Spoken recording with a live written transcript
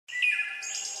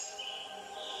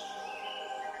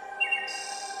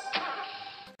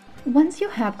Once you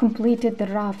have completed the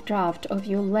rough draft of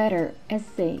your letter,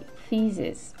 essay,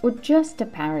 thesis, or just a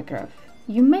paragraph,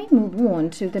 you may move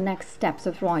on to the next steps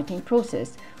of writing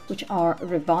process, which are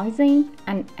revising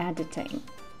and editing.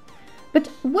 But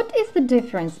what is the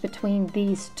difference between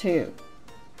these two?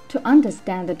 To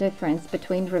understand the difference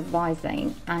between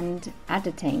revising and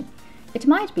editing, it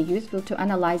might be useful to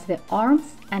analyze the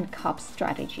arms and cups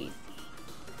strategies.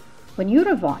 When you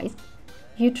revise,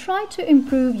 you try to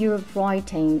improve your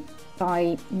writing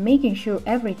by making sure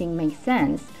everything makes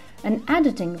sense and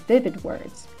editing vivid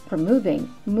words,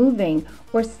 removing, moving,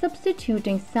 or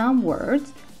substituting some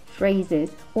words,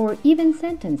 phrases, or even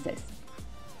sentences.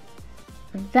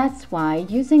 That's why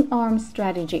using ARMS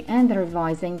strategy and the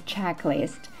revising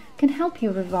checklist can help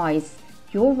you revise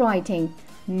your writing,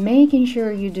 making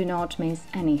sure you do not miss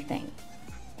anything.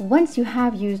 Once you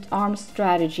have used ARMS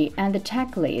strategy and the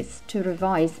checklist to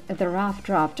revise the rough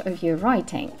draft of your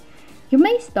writing, you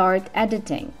may start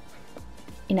editing.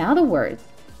 In other words,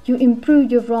 you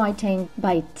improve your writing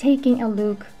by taking a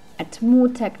look at more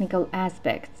technical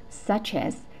aspects such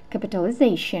as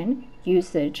capitalization,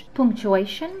 usage,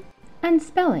 punctuation, and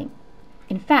spelling.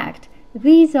 In fact,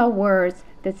 these are words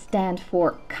that stand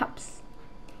for cups.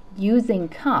 Using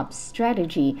cups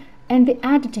strategy and the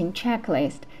editing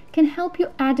checklist can help you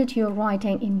edit your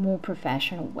writing in a more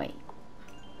professional way.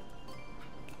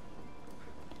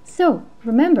 So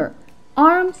remember,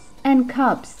 arms and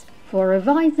cups for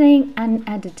revising and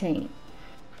editing.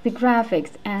 The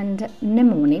graphics and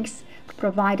mnemonics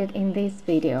provided in this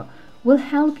video will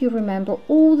help you remember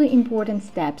all the important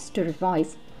steps to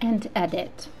revise and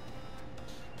edit.